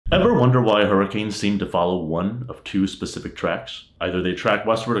Ever wonder why hurricanes seem to follow one of two specific tracks? Either they track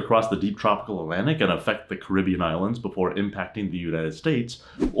westward across the deep tropical Atlantic and affect the Caribbean islands before impacting the United States,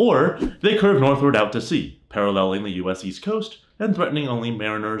 or they curve northward out to sea, paralleling the US East Coast and threatening only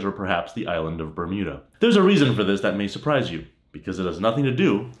mariners or perhaps the island of Bermuda. There's a reason for this that may surprise you, because it has nothing to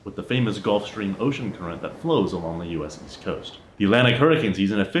do with the famous Gulf Stream ocean current that flows along the US East Coast. The Atlantic hurricane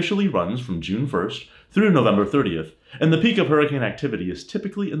season officially runs from June 1st through November 30th, and the peak of hurricane activity is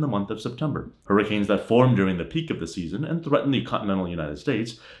typically in the month of September. Hurricanes that form during the peak of the season and threaten the continental United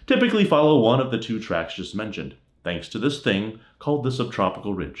States typically follow one of the two tracks just mentioned, thanks to this thing called the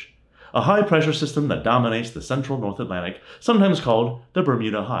Subtropical Ridge, a high-pressure system that dominates the central North Atlantic, sometimes called the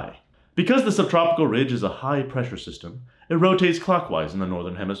Bermuda High. Because the subtropical ridge is a high-pressure system, it rotates clockwise in the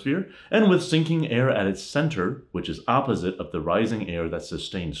northern hemisphere, and with sinking air at its center, which is opposite of the rising air that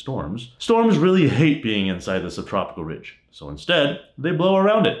sustains storms, storms really hate being inside the subtropical ridge, so instead, they blow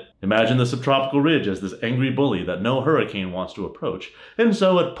around it. Imagine the subtropical ridge as this angry bully that no hurricane wants to approach, and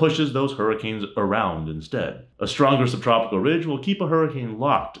so it pushes those hurricanes around instead. A stronger subtropical ridge will keep a hurricane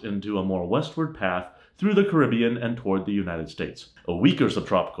locked into a more westward path through the Caribbean and toward the United States. A weaker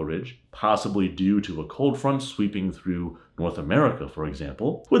subtropical ridge, possibly due to a cold front sweeping through North America, for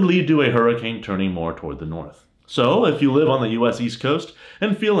example, would lead to a hurricane turning more toward the north. So, if you live on the US East Coast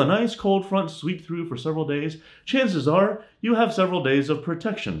and feel a nice cold front sweep through for several days, chances are you have several days of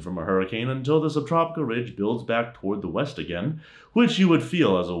protection from a hurricane until the subtropical ridge builds back toward the west again, which you would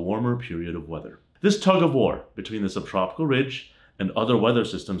feel as a warmer period of weather. This tug of war between the subtropical ridge and other weather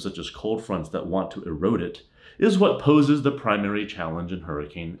systems such as cold fronts that want to erode it is what poses the primary challenge in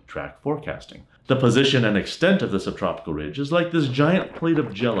hurricane track forecasting. The position and extent of the subtropical ridge is like this giant plate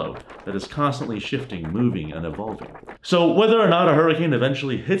of jello that is constantly shifting, moving, and evolving. So whether or not a hurricane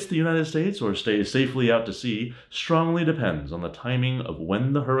eventually hits the United States or stays safely out to sea strongly depends on the timing of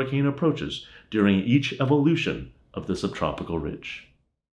when the hurricane approaches during each evolution of the subtropical ridge.